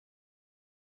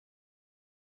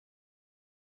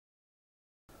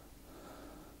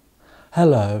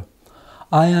Hello,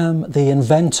 I am the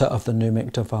inventor of the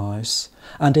Noumic device,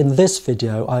 and in this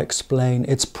video I explain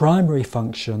its primary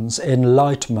functions in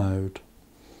light mode.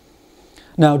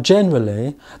 Now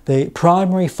generally, the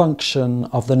primary function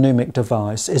of the Noumic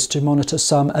device is to monitor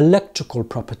some electrical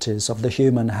properties of the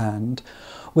human hand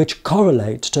which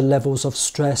correlate to levels of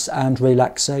stress and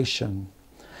relaxation,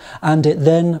 and it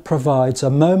then provides a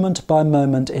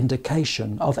moment-by-moment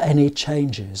indication of any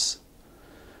changes.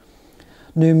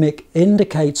 Noumic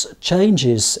indicates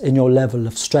changes in your level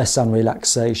of stress and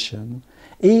relaxation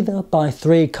either by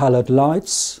 3 coloured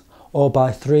lights or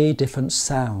by 3 different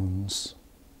sounds.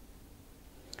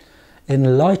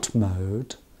 In light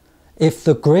mode, if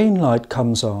the green light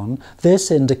comes on,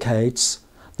 this indicates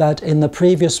that in the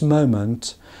previous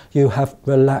moment you have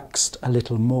relaxed a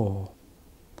little more.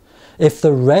 If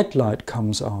the red light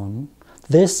comes on,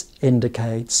 this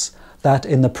indicates that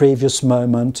in the previous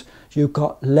moment you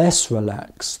got less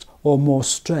relaxed or more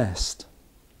stressed.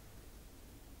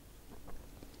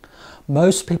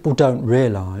 Most people don't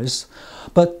realise,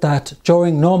 but that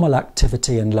during normal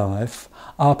activity in life,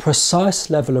 our precise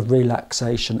level of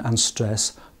relaxation and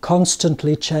stress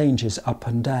constantly changes up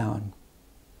and down.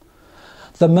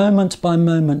 The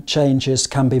moment-by-moment changes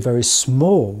can be very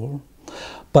small,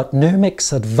 but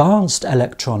Noumic's advanced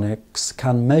electronics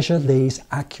can measure these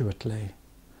accurately.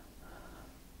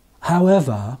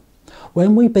 However,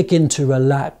 when we begin to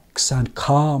relax and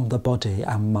calm the body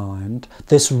and mind,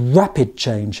 this rapid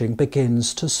changing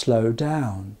begins to slow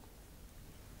down.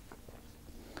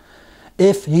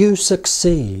 If you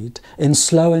succeed in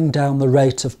slowing down the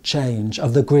rate of change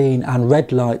of the green and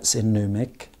red lights in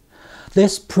Noumic,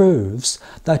 this proves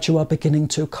that you are beginning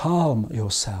to calm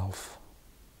yourself.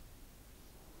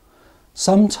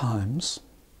 Sometimes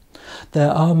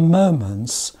there are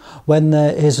moments when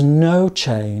there is no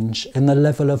change in the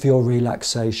level of your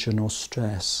relaxation or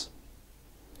stress.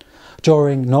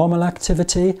 During normal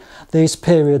activity, these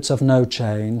periods of no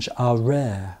change are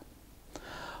rare.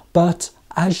 But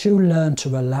as you learn to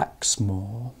relax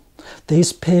more,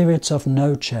 these periods of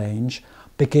no change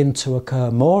begin to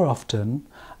occur more often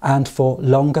and for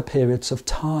longer periods of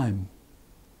time.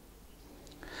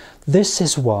 This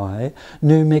is why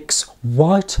Noumic's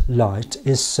white light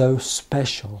is so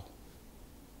special.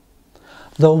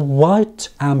 The white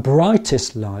and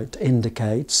brightest light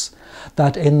indicates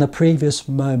that in the previous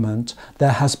moment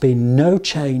there has been no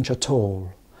change at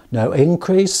all, no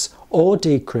increase or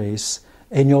decrease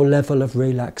in your level of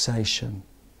relaxation.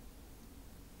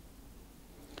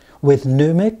 With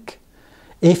Noumic,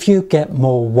 if you get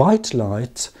more white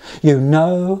light, you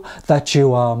know that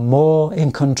you are more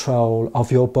in control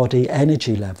of your body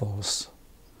energy levels.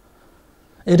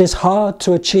 It is hard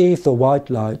to achieve the white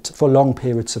light for long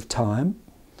periods of time.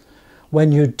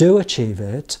 When you do achieve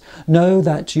it, know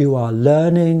that you are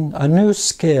learning a new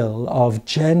skill of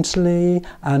gently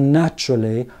and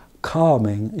naturally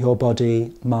calming your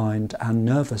body, mind and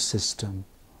nervous system.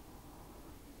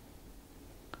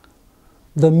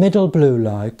 The middle blue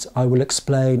light I will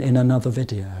explain in another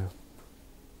video.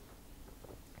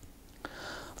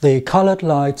 The coloured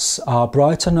lights are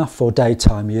bright enough for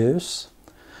daytime use.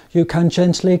 You can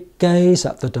gently gaze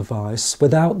at the device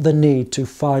without the need to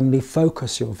finely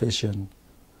focus your vision.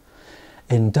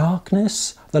 In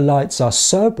darkness, the lights are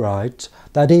so bright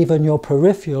that even your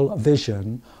peripheral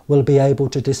vision will be able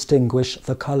to distinguish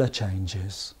the colour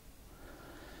changes.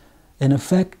 In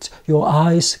effect, your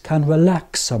eyes can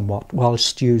relax somewhat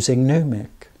whilst using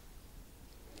Noumic.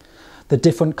 The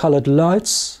different coloured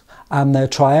lights and their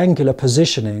triangular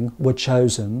positioning were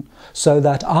chosen so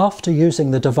that after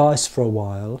using the device for a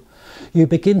while, you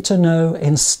begin to know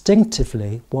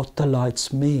instinctively what the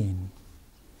lights mean.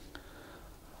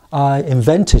 I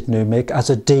invented Noumic as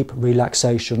a deep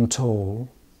relaxation tool.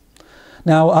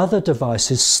 Now other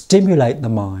devices stimulate the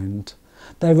mind.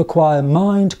 They require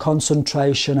mind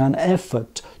concentration and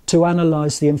effort to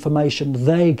analyse the information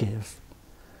they give.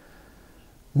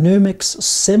 Noumic's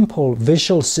simple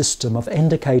visual system of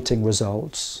indicating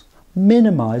results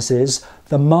minimises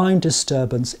the mind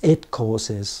disturbance it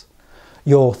causes.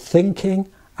 Your thinking,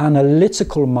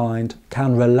 analytical mind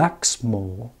can relax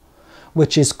more,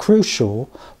 which is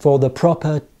crucial for the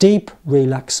proper deep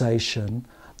relaxation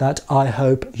that I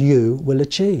hope you will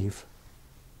achieve.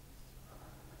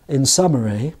 In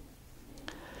summary,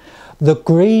 the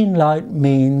green light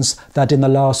means that in the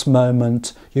last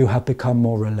moment you have become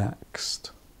more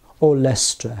relaxed or less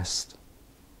stressed.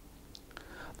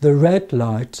 The red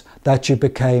light that you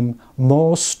became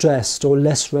more stressed or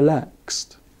less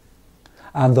relaxed.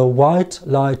 And the white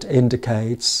light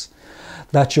indicates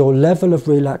that your level of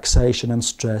relaxation and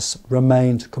stress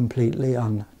remained completely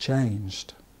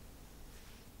unchanged.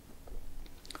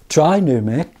 Try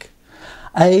Noumic.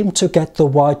 Aim to get the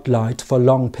white light for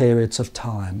long periods of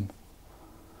time.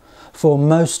 For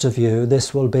most of you,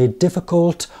 this will be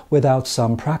difficult without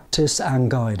some practice and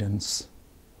guidance.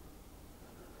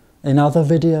 In other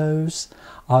videos,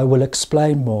 I will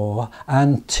explain more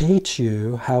and teach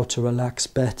you how to relax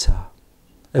better.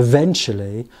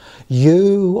 Eventually,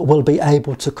 you will be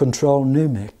able to control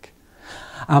Noumic,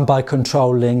 and by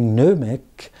controlling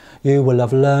Noumic, you will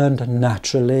have learned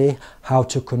naturally how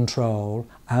to control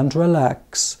and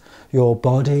relax your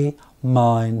body,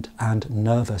 mind and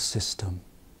nervous system.